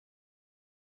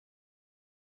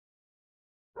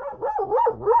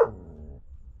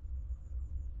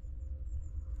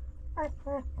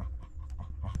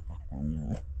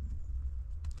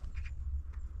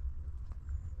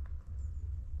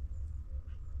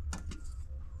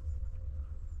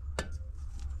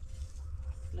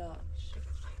لا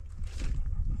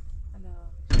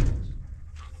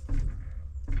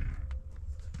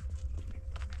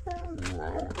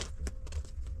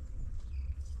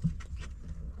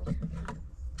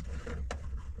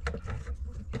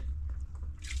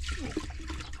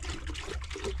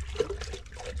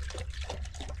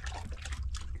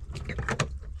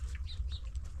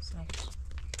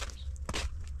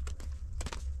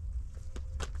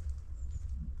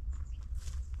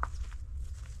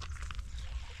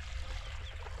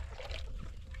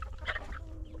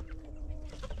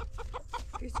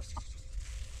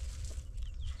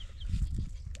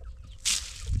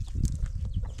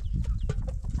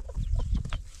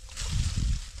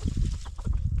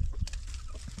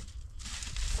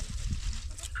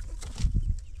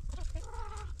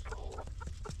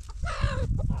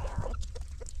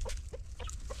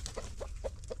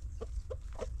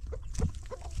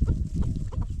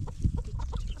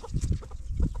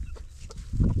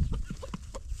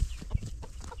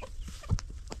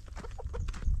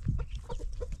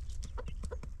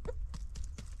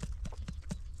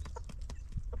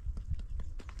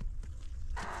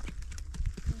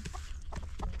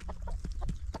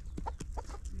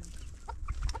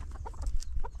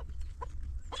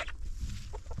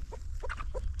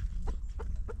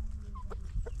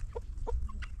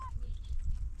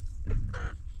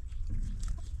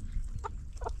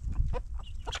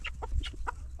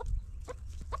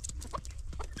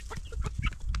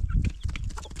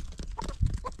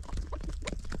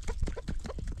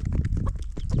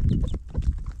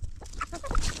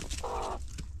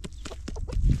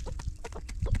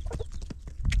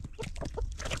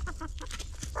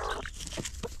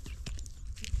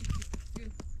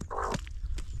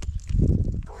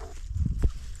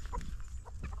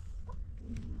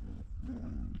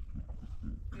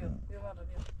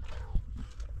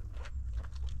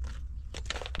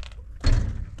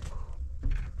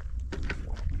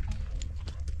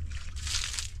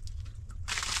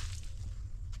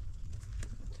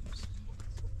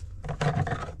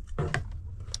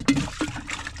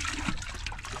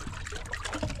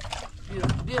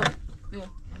بیا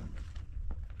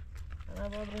انا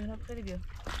باید رو هنا بخیری بیا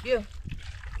بیا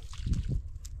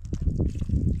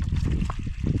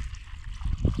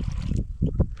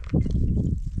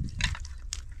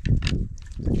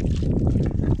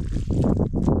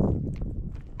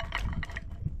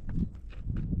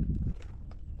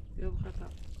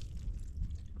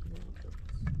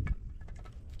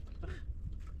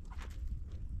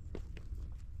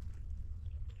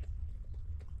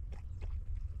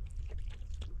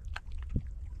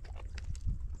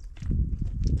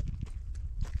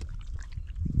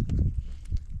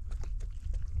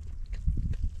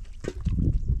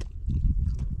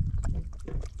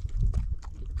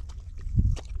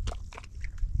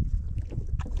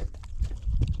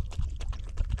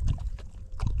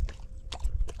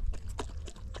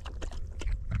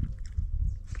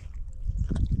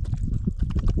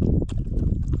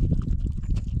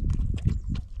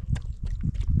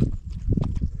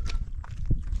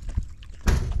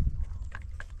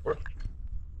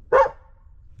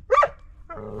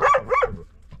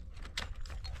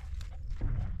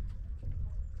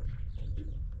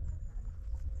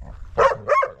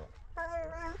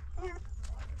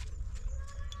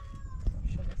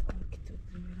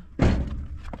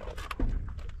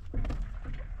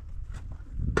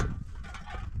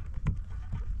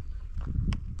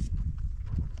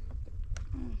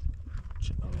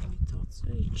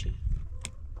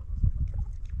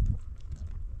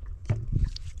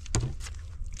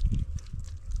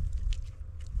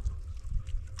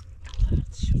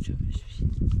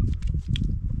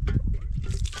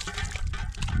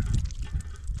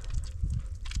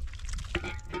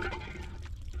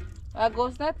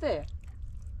گوشنته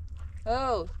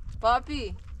او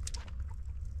پاپی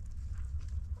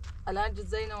الان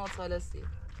جزئی نماز خالصی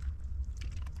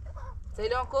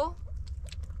سلام کو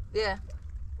بیا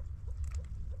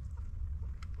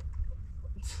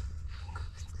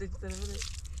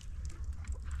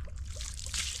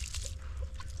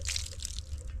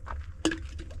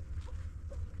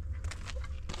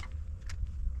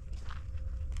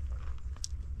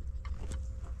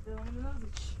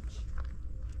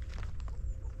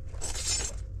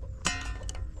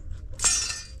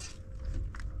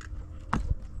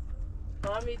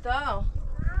Mamita,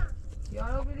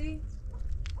 yaro bili?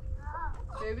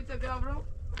 Baby, te bia bro?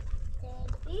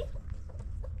 Baby?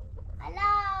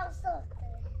 Hello, so.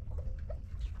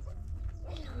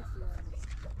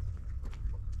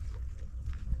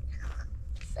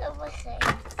 صبح خیر.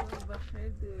 صبح خیر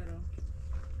دیرم.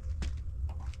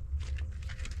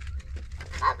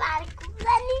 خبر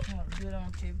کوبانی؟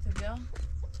 دیرم کی بیت بیا؟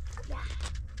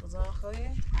 غذا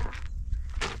خواهی؟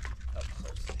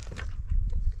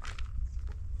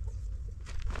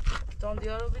 تان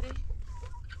دیارو بری؟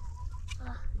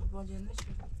 بانجه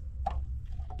نشد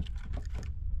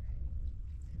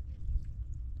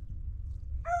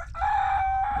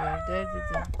برده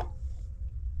دیدم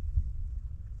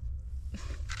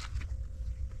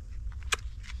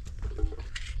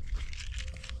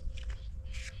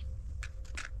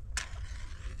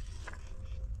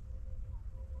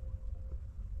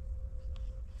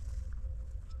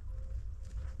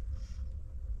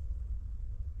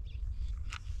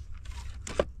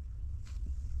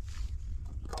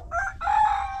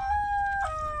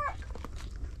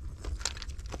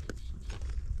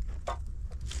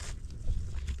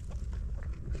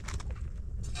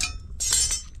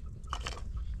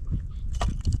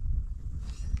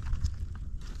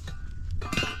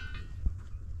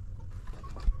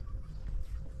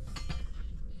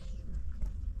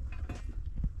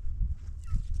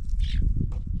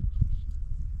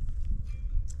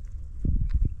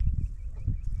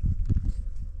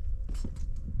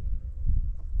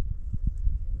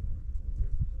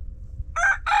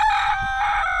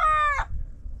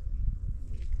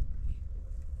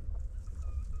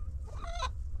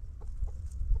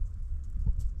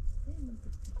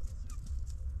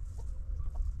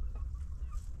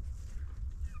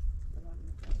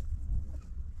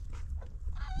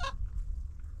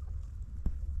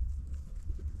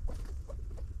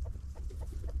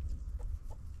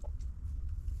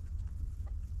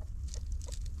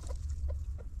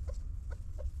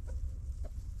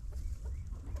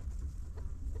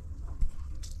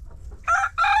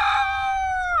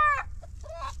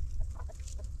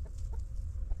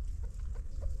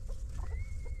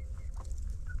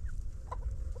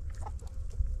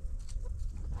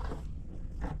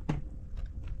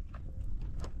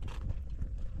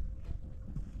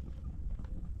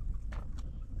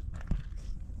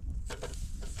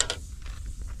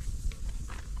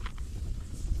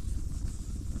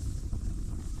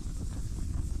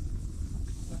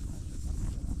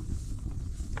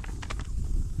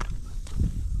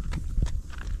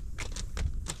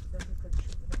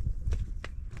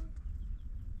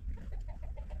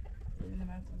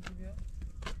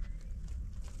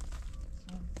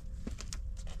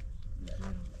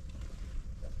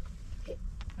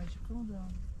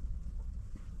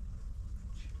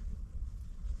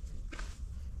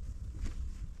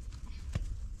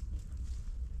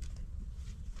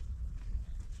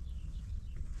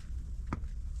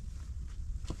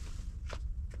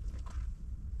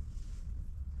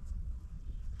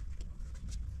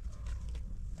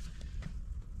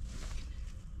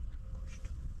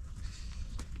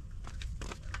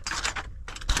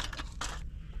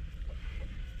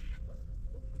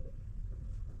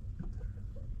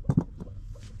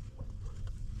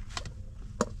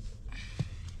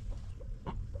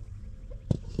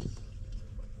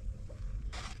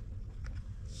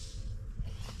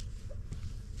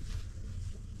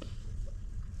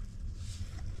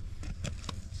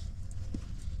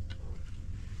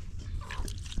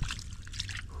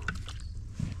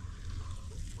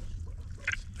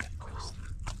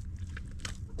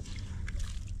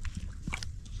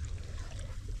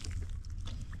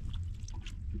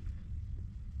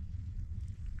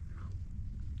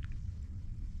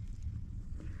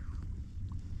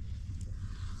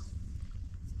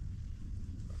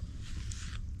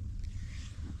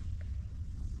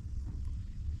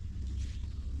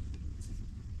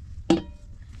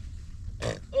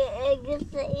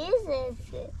Egize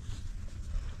izesi.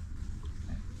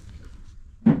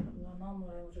 Não,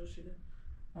 amor, eu já cheguei.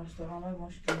 Nós estávamos mais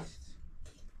bons que isso.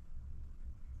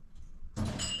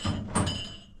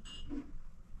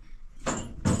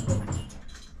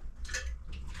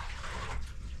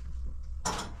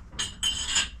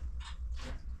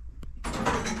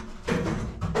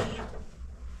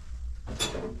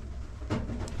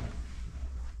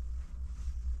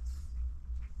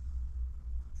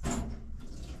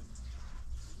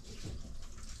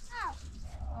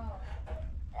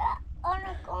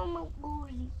 Olha como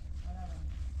guri.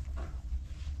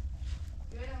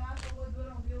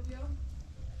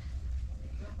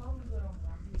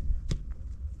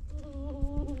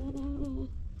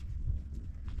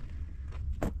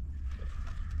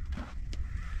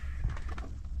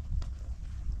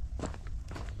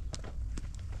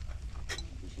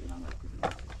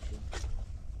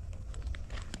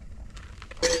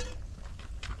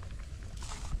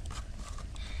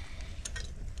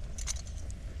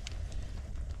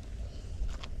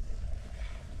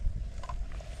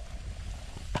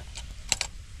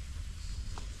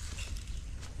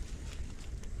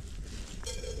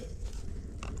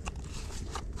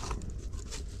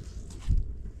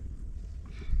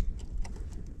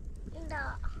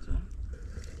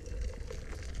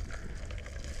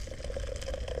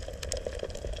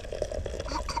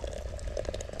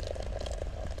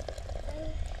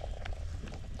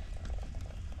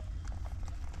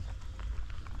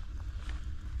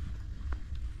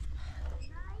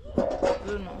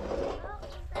 بدونه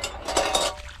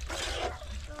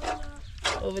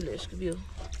ولش بیا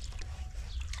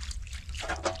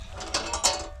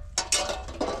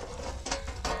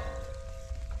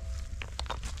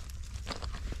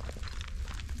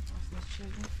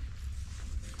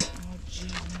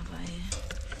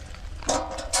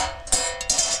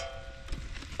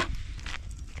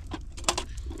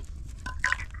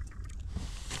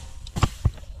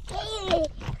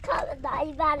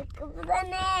دایی برگ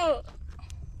بزنه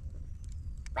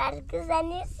برگ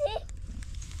زنیسی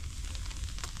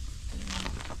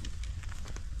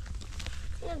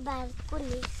برگ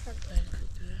نیست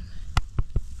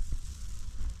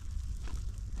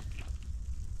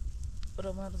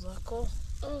برو مرزاکو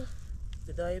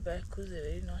بدای برکو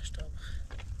زیوری ناشتا بخ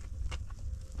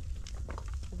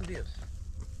بیا دیگه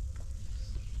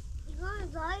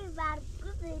دایی برگ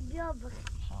بیا بخ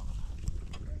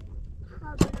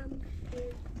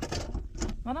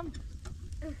منم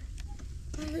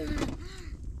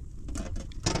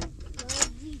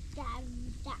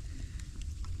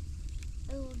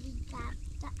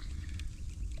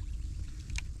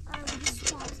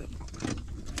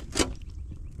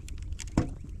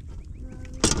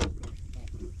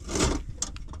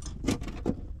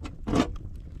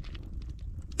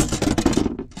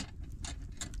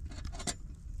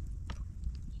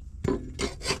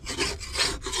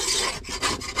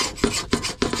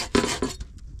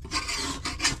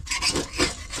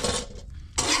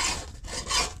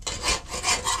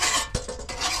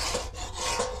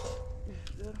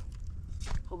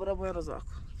برو باید رزاکو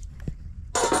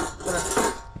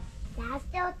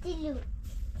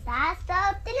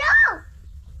ساستوتیلو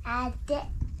عده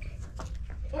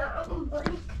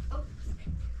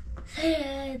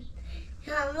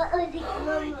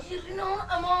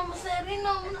امام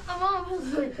سرینو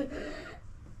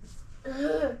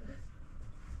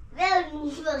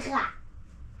بخا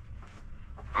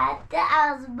حتی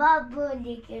از باب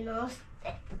بودی که نسته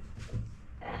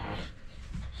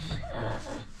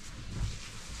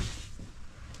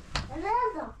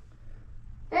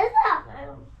رضا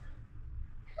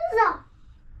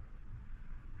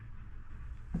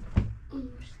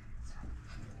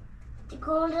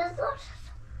تكون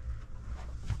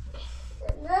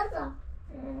رضا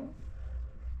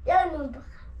يا نبخ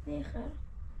ديخل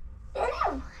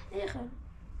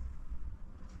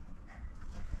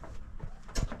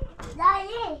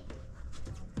دايي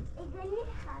اجني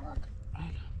خلاص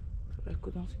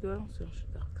Ecco, non si deve, non si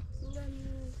lascia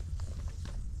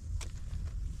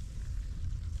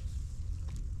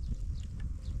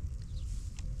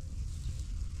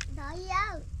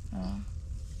دايا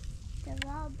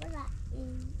تبغى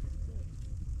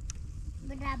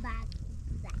برا بعد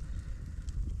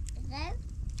غير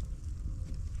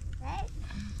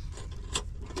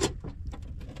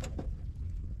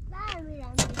لا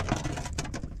ميرا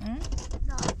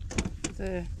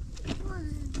Sì.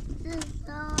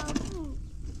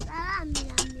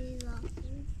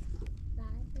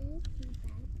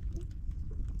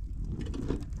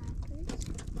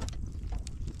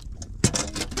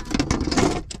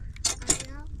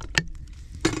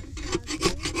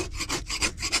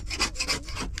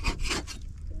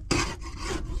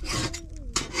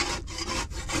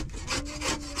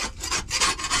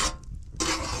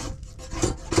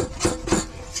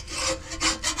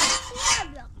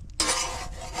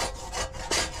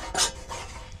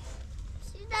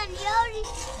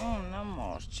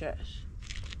 Church.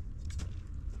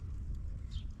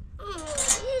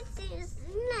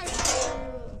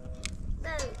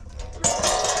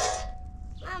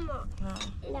 Mama,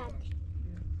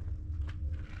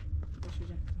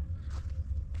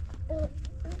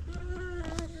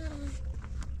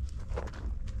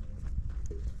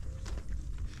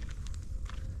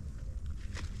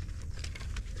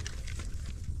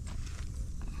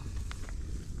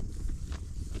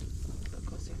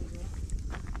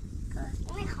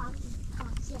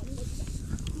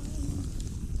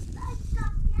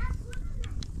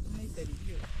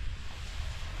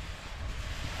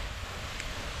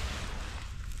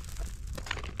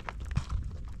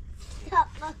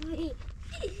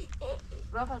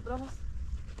 برافو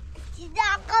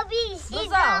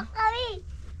سيدا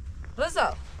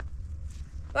رضا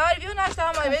بari بیا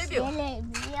نشتا همه بری بیا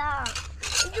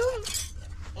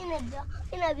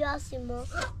اینه بیاسیمو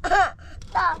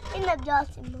اینه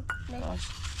بیاسیمو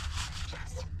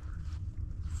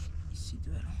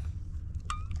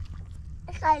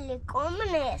خیلی کم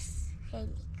نیست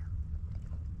خیلی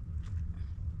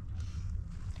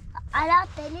الان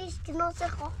تلیش که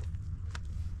نسخو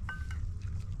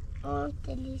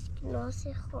تلیش که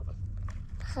نسخو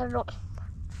خرم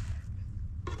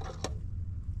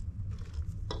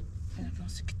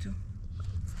سكتو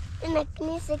إنك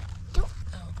نسكتو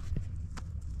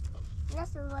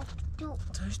نسكتو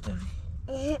تاش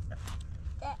داری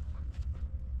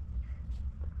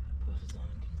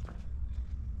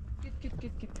Git.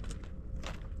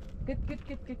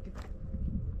 Git.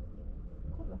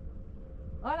 Kurra.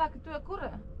 Hala git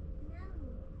kurra.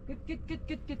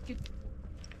 Git.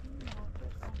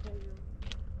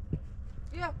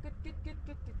 Ja, git.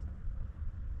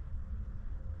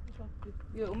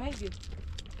 Ja, maybe.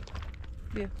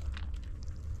 Ja.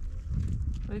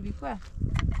 Baby quoi?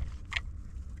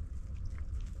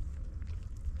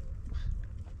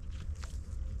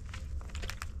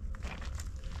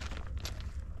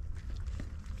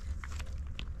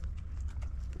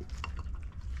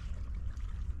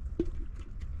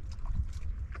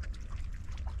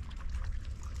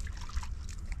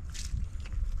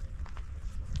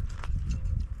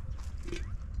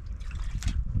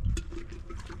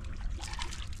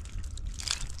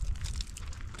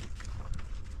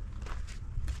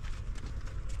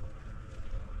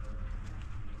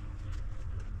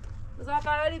 رضا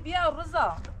تعالي بيها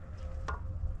رضا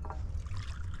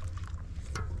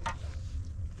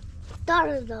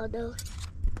دار دادو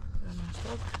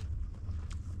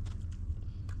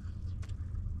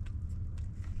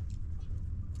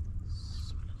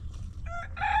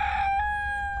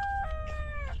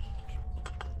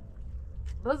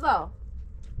رضا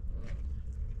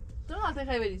شنو عطيك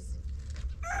خيبليس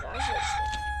صباح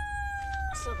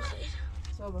خير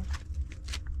صباح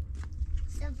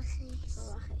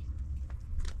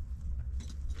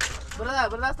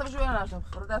بردا استفا شوي انا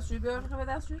اشوف بردا شوي بيور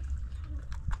بردا شوي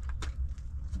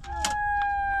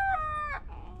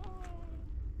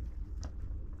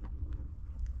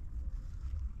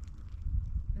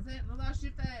زين رضا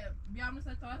شفت بيعمل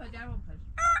سلطات جايبهم بخير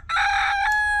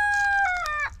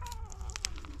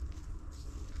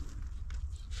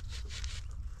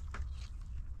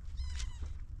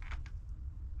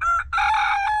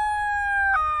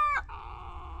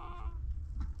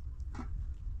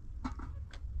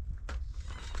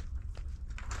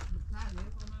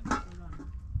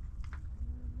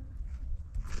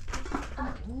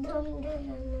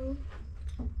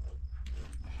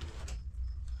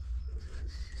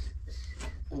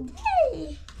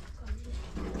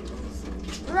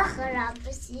ما خراب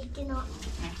بس يمكن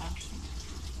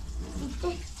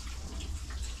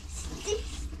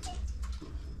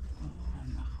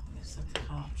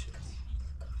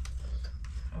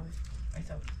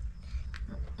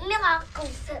نراقب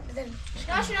فبدل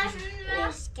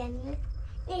ليش كان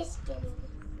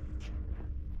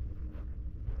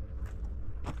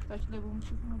باش لابو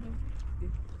نشوف هذا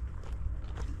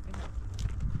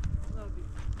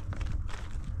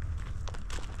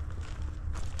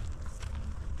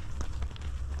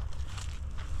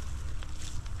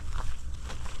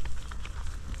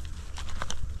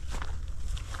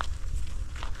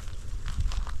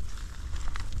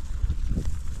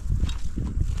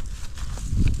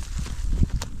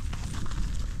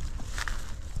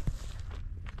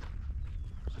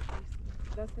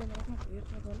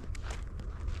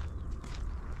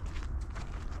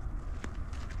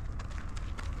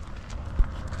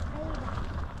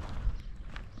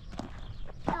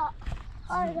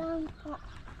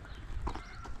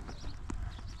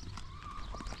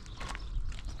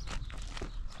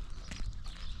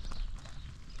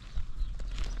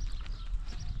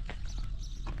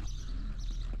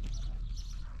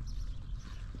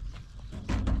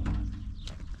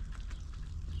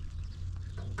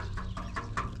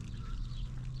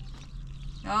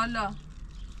يلا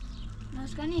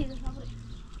ناس كان يدخل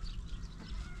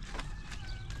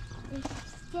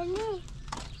استني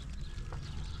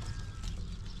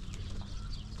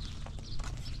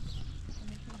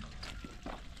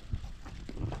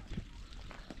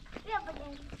يا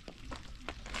بدل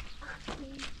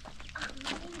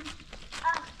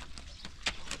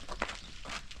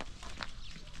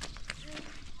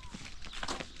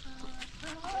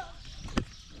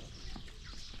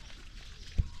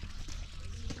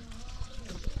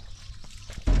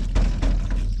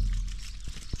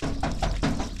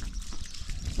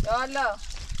يلا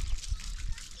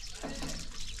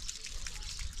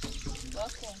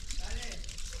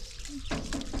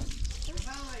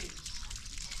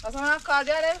اصلا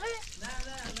کاری علیه؟ نه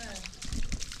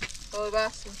اوه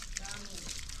بحثی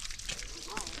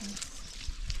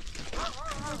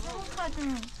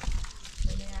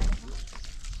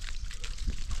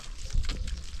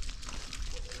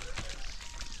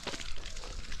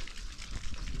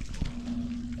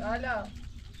يلا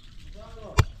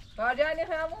کاری علیه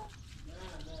همون؟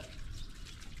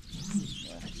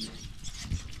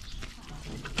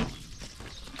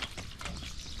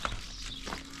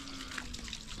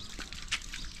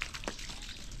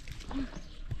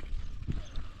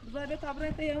 بذار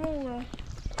تبرئه تیمو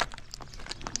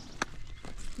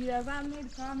دیگه زمین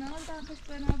کار نمی‌کنم پس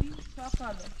بنابی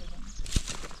شاکار بکنم.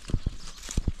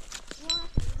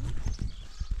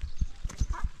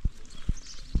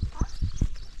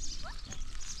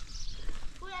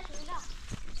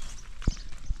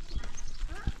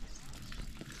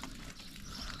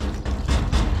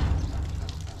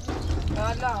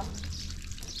 حالا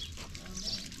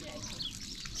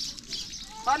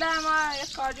حالا ما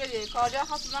یک کارجا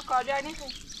خواست ما کارجا نیست.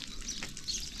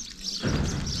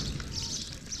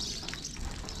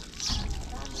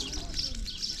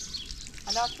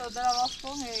 حالا تو در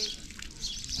واسطون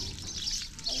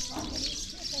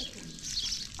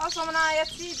اصلا من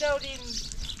آیتی دوریم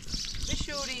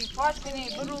بشوری پاش کنی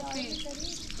بروفی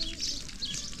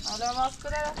حالا واسطه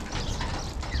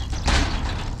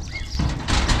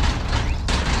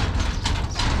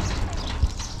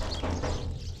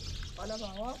حالا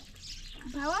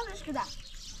بوابش کده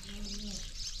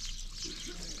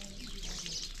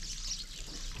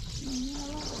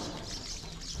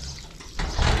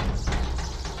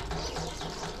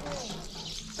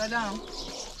سلام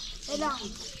سلام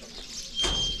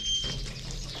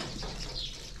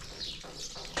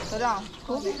سلام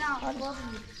خوبی؟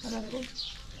 سلام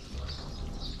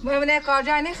ببینه کار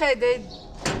جای نخیده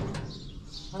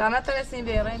تنها ترسیم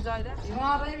بیرین زایده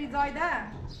ایمان روی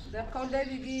زایده در قول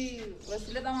دیگی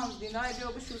وسیله دام دینای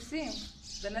بیو بشوسیم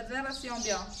در نظر رسیان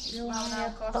بیا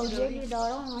قولی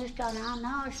دارم اشتانه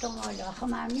نه اشتمالی آخه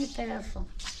من میپرستم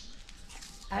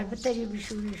البته یه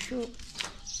بشوریشو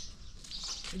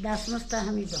دست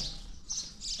مستهمیدم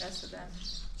دست دارم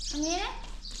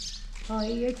میره؟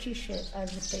 یه چیشه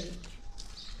البته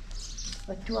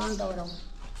و تو هم دارم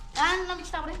من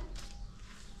نمیشه تبره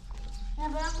نه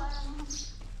برم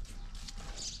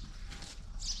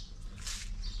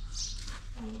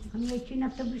هم یکی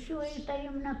نتا بشوری تا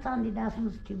یم نتاندی دست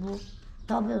مستی بود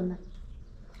تا بونه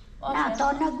نه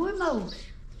تا نگوی موش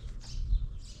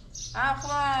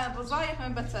خب بزایی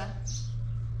خواهیم بته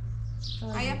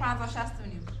ایه 50-60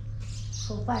 می‌نیم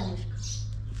خب پرنش کن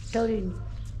تورینی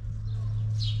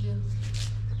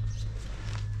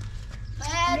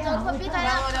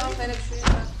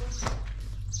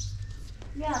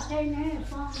یا تینه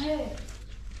فامه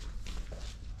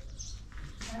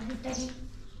البته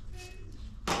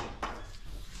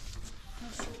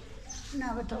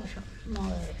نه به تو شد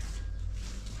ماه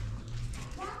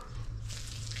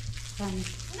فانی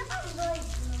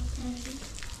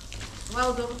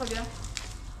واو دو بخوا بیا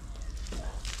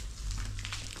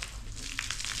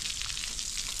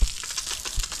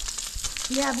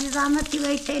یا بی زحمتی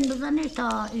ویتین بزنه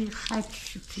تا این خیلی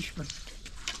پیش برد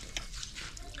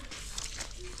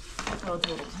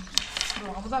دو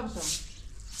بزا بسیم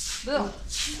دو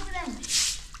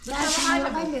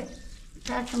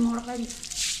ترس مرغلی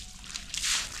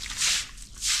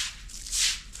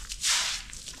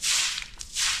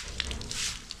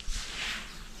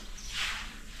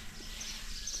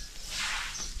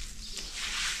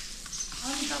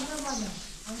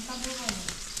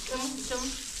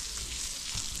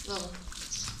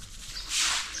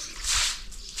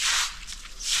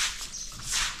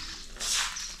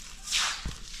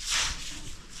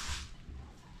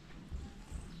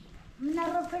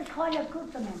من رفش خاله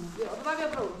كنت منه بزا بیا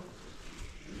برو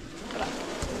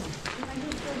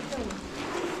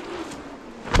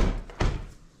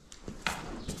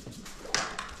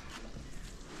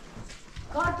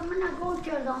كنت منه قول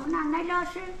كذا منه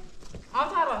نلاسه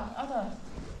آتارا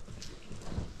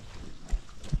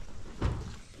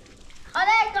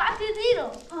خاله قعدت زیرو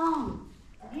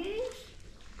ديش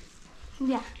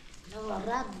بیا لا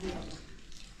رد بيا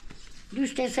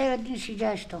دوش تسير ديش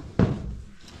جاشتو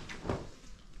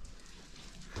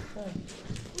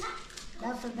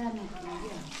لا صدقني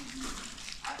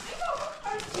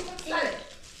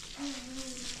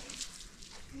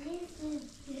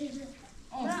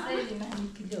خیلی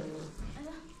مهمی کدو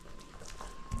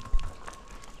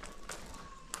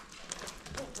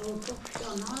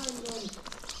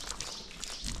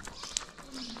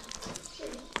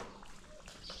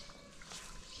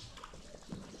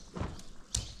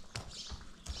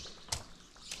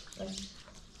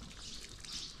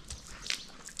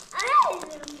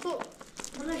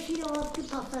رشيد وقتي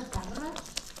بطلت عبرة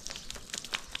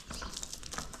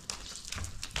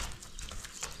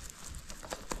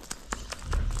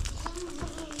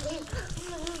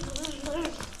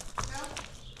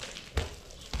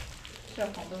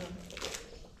شاکن برو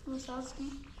مساز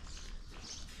کن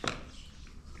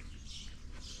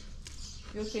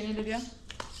یو سینی بیا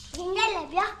زنگله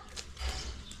بیا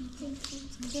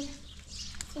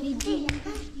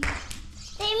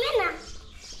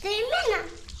دیمنا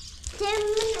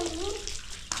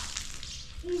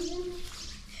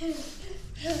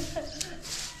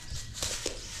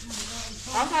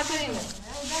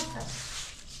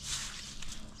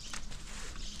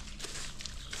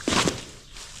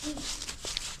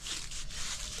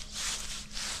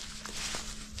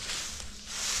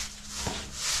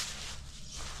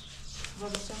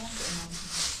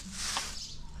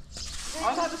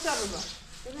بسیار روزا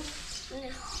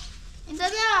اینجا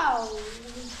بیا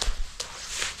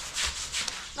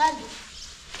بردی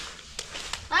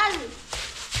بردی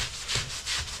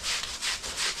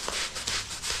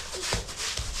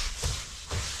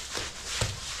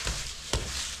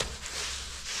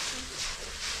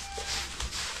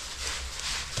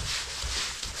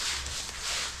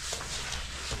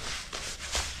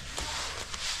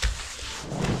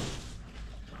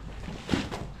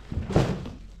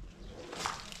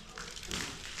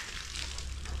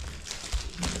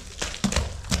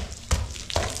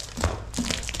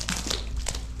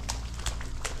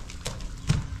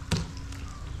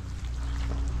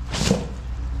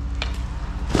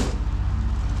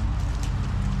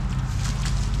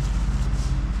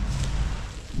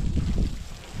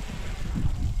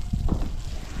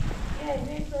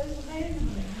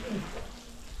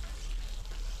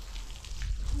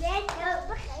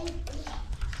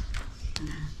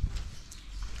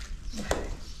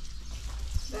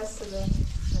دست ده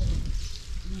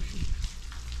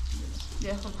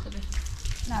بیا خود خده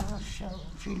نه باشه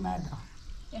فیلم دا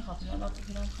این خاطر الله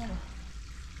تکرار خره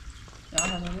یا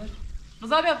آنها نبیر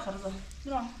رضا بیا بخور رضا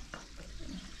برو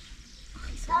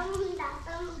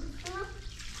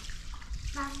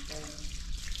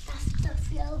دست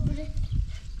سیاه بره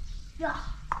یا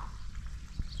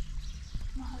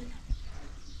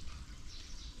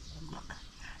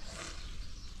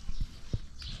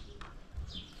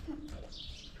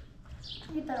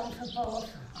این طرف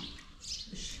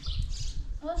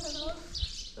باز اینو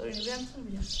بیا میتونم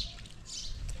بیا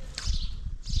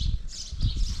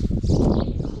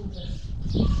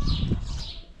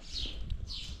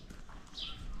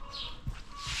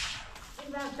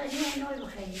این برسانی نوی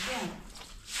بخیلی جان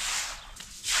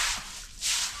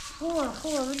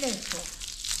خوبه بده تو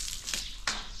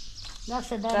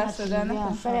دست در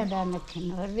نکنه سر در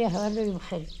نکنه بیا حالی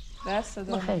بخیلی دست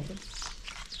ده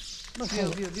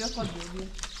بخیلی بیا خود بیا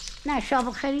نه شا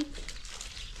بخیلی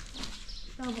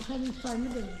شا بخیلی سایه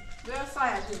بده بیا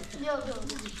سایه یا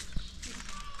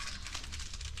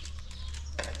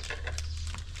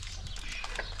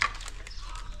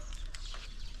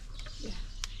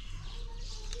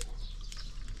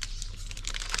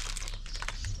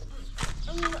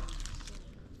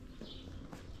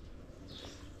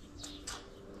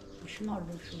شمار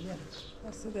بشو بیا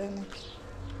دست ده نکنه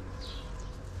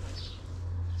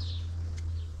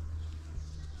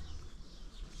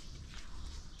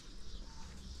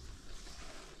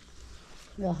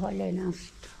یا حالی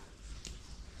نست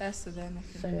دست ده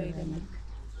نکنه سر در نکنه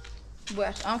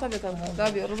باش آن تا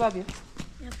بیا رضا بیا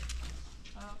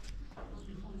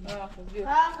بیا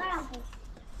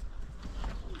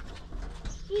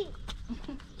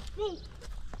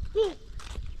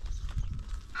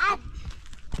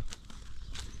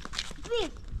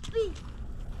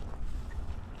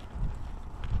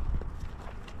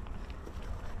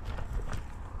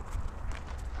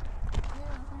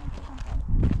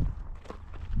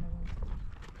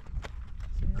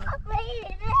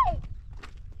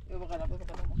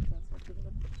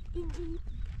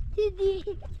دیدی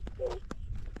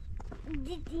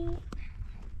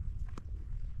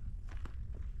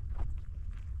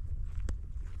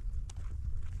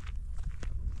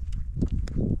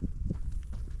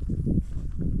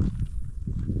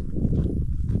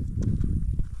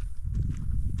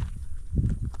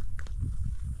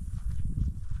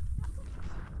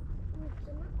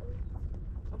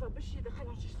بشي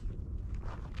دخلها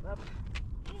بابا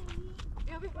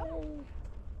يا بابا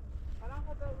انا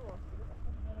هاخد الوقت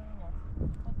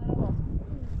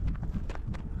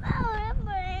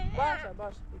باشا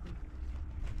باشا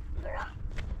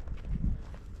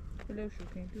لو شو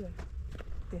كان كده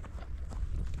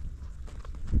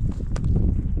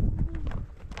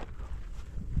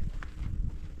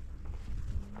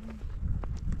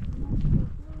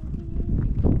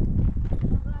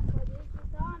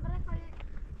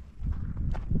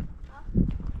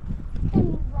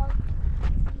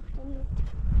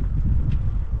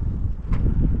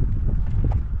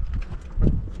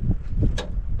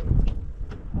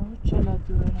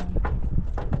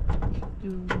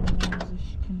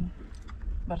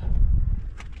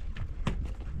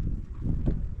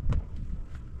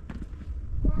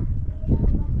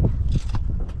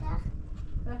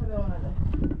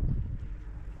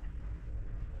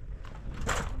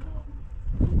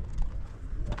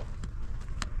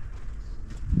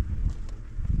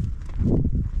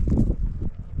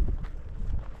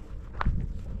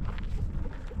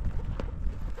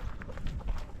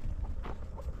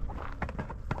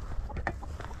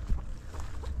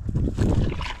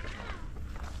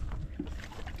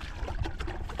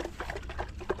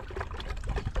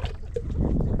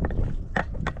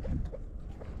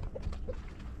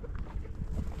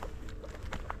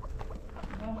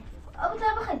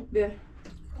بیا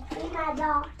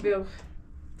Nada. بیا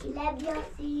Il a bien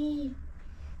aussi.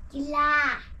 Il a.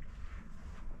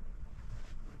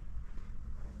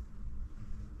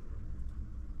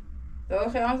 دو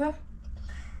خیانته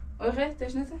اوه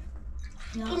تشنته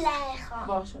Il a.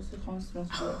 باشه سی خونسترون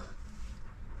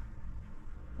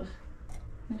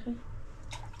نخی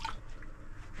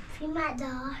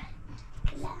Nada.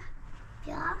 Il a.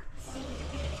 Bien.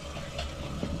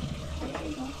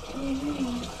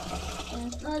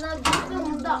 Nada,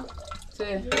 nada. سی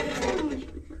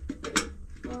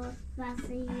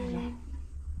Passer.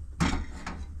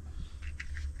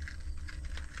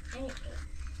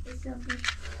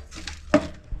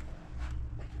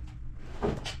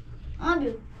 Un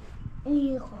peu.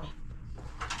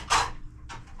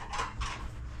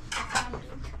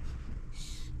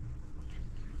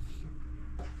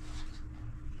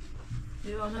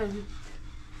 بیا خیلی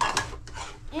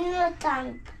Une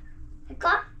tank.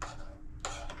 D'accord?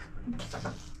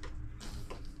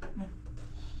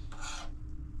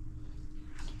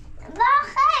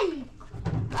 Barrel.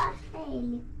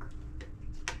 Barrel.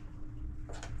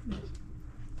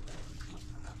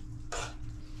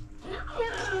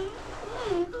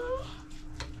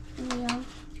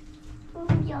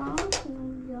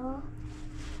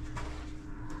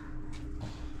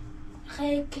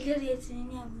 خیلی کلیر یتنی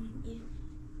نبودی.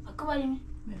 اکو بریم.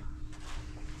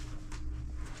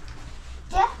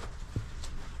 چه؟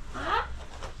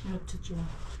 yok çocuğum.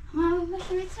 من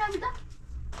باشه میتونم بدم.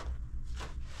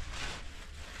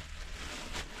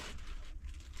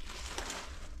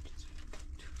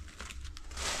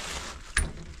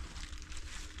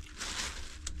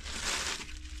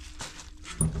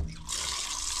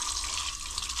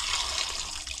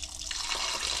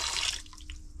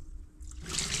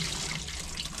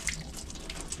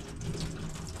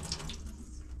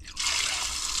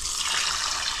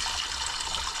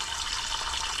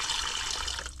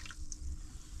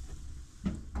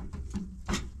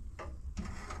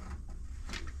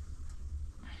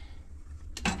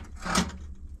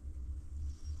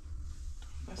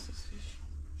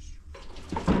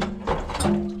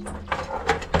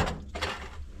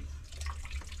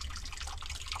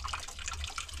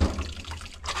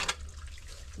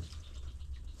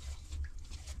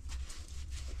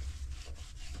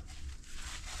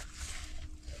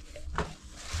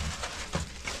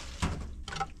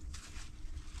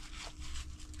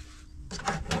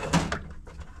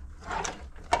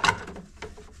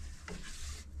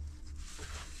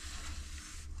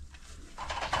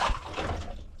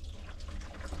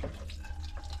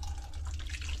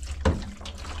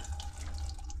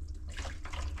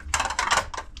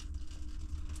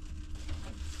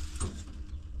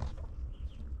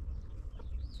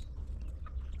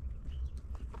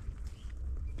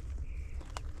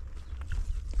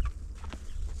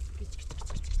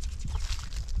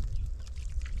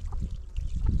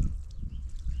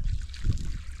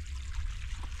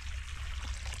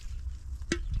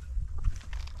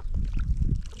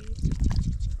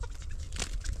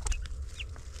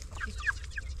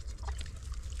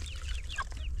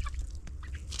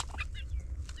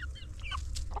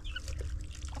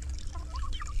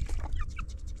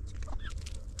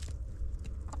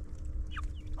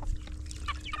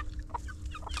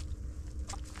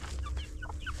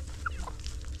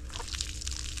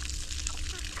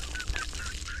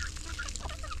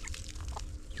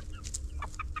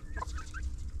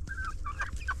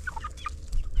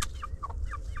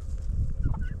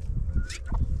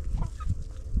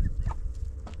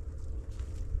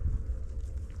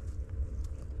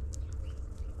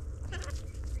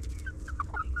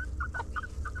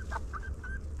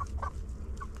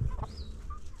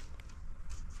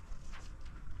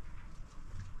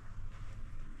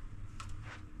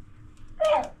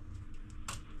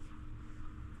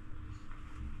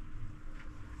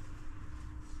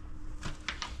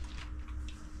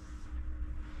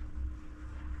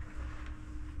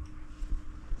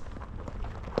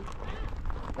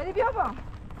 Beni bir yapalım.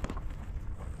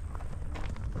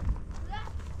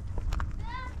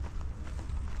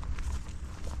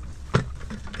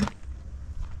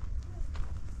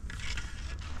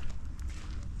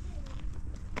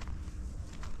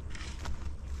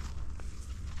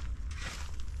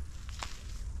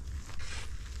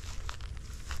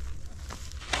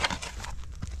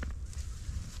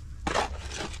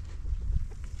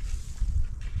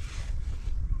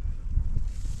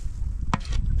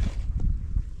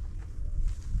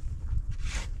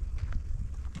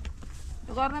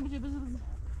 غارنا بيجي بز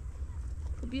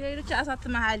بيا چه اسات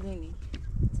محل مینی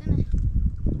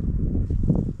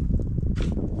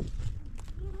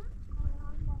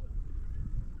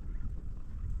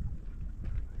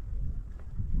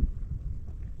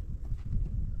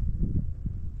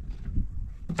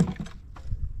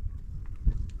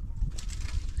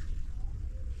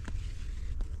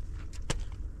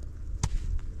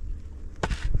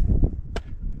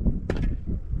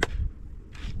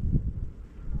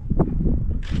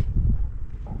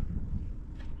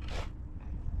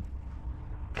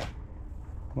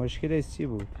مشکلش چی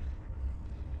بود؟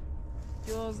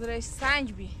 جوزرش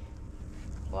سنگ بی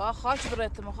با خاک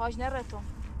برتم خاک نرتم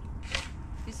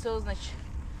بی سوز نچ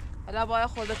حالا باید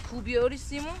خود کوبی اوری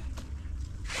سیمون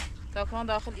تا کنون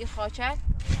داخل ای خاکت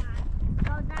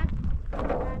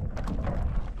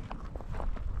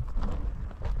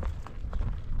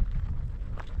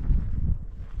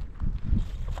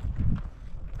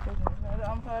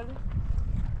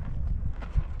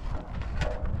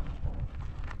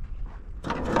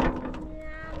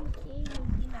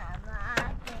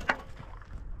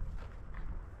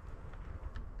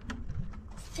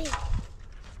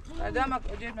قدامك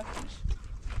اجيب لك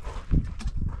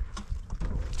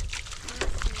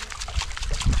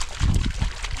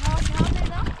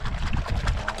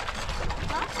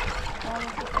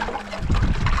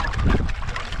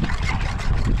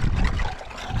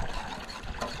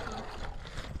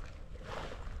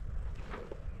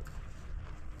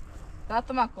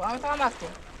Dato mako, ame tama masko.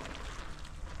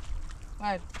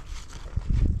 Vai.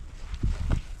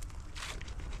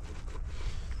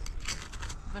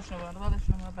 Deixa eu ver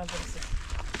você.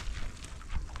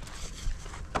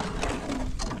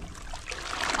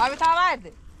 Ame tama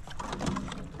verdi.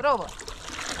 Prova.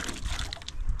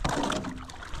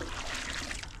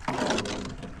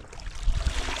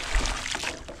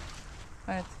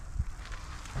 Evet.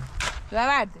 La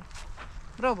verdi.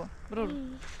 Prova, Bruno.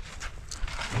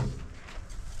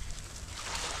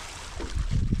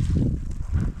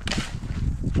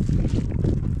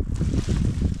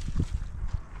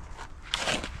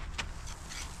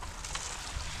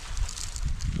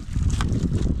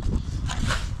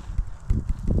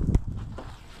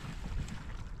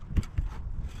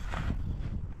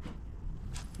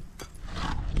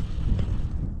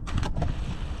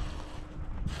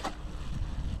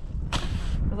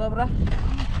 Dobra.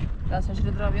 Teraz się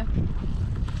źle zrobię.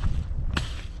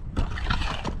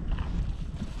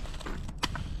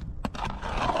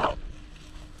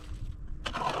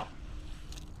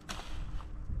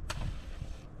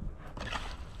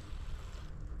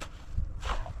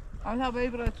 Ama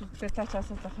böyle buraya tut. Fetal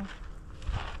çarşı takın.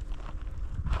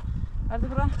 Hadi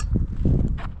bura.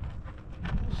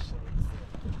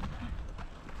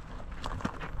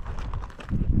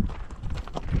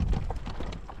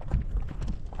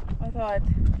 Hadi.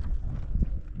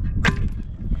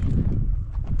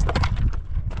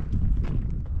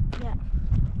 Ja.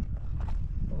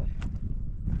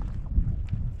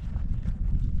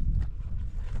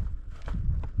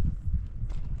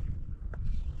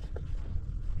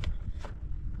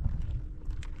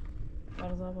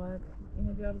 Arıza bayağı.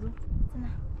 Yine bir arıza. Sana.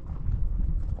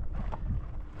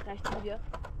 Kaçtı bir.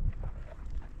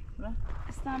 Bura.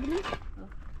 İstanbul'un?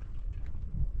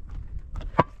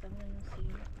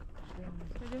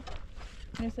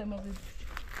 Neyse mazı.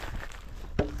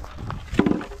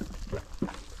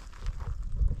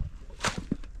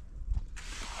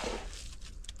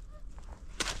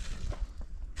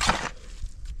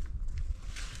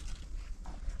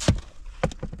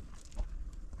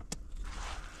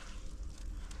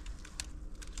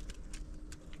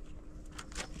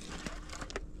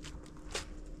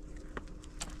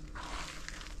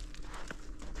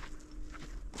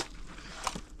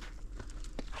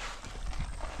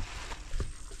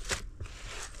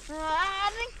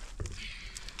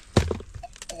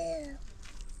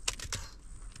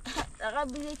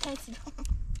 قبل تايسي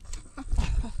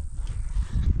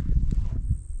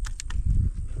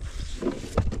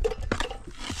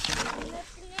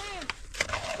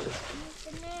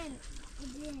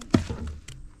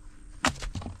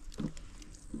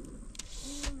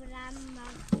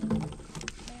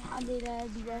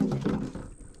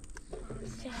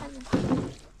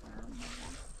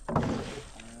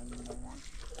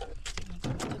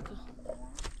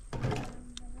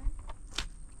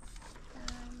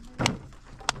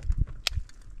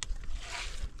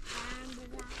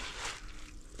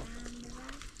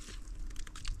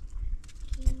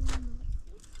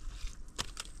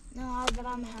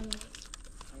محمد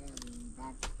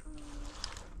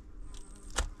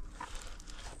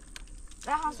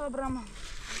راح اصوب رمى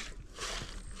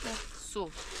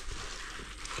صوب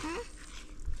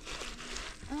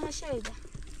انا شايده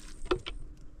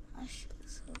ايش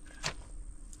صوب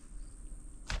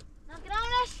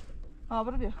نقراولش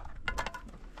بربي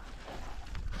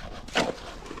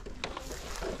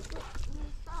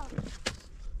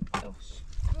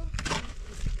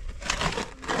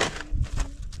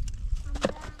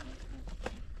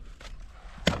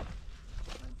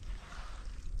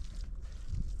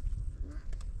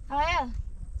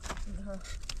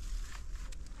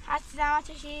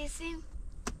زمان چشیسیم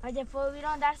و جفا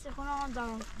بیران درس خونه آن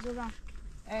دارم زدم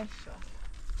ایشا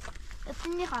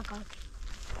اتنی میخواه کار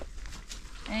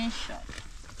انشالله.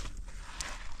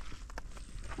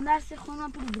 درس خونه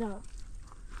بودم.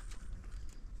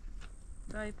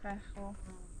 دای پخو.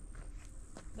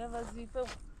 ده وظیفه.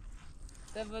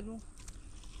 ده ولو.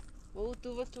 و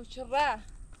تو چرا؟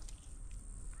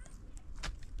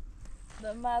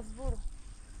 ده مزبور.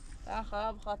 ده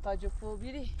خواب خاطر جفو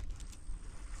بیری.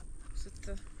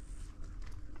 ست.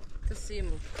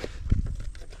 تسيمو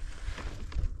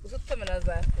وست من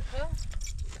الزعتر ها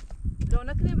لو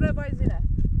نكني برا بايزينه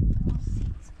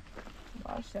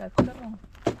باشه تمام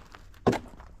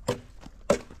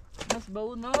بس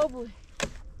بقول ما ابوي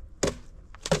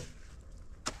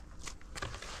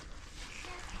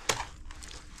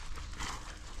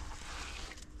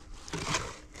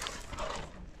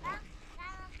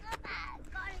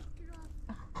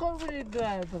خوري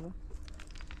الدعاء بابا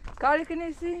کاری که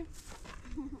نیستی؟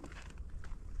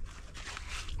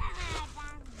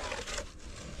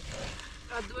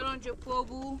 ادوار اونجا پا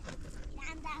بو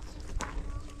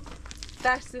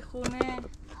درس خونه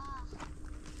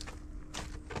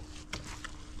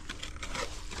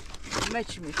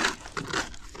مچ میشه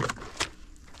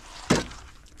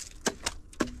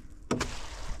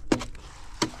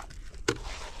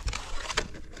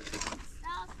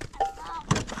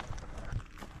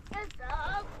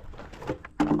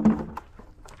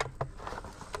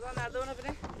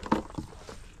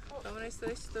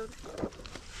История.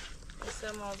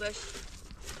 Самодаш.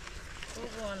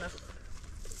 Угонах.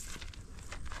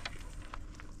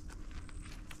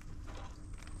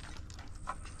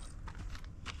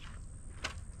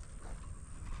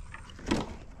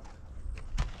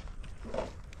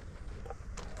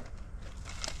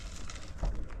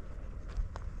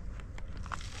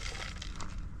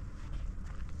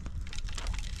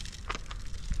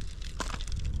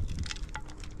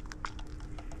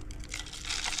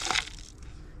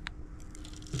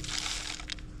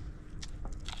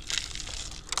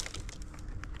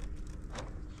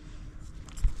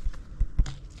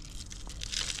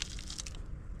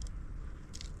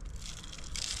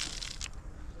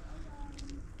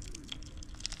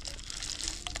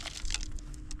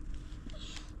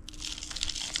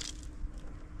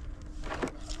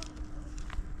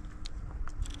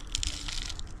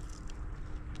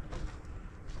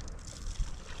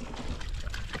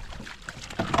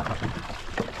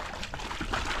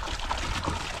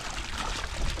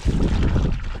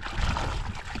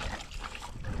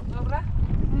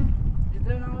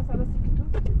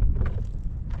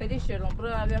 Deixaram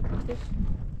para ver a proteção.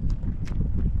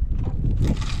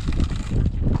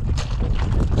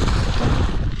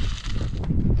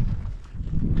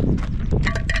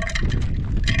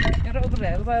 Era o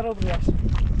breve, vai o breve.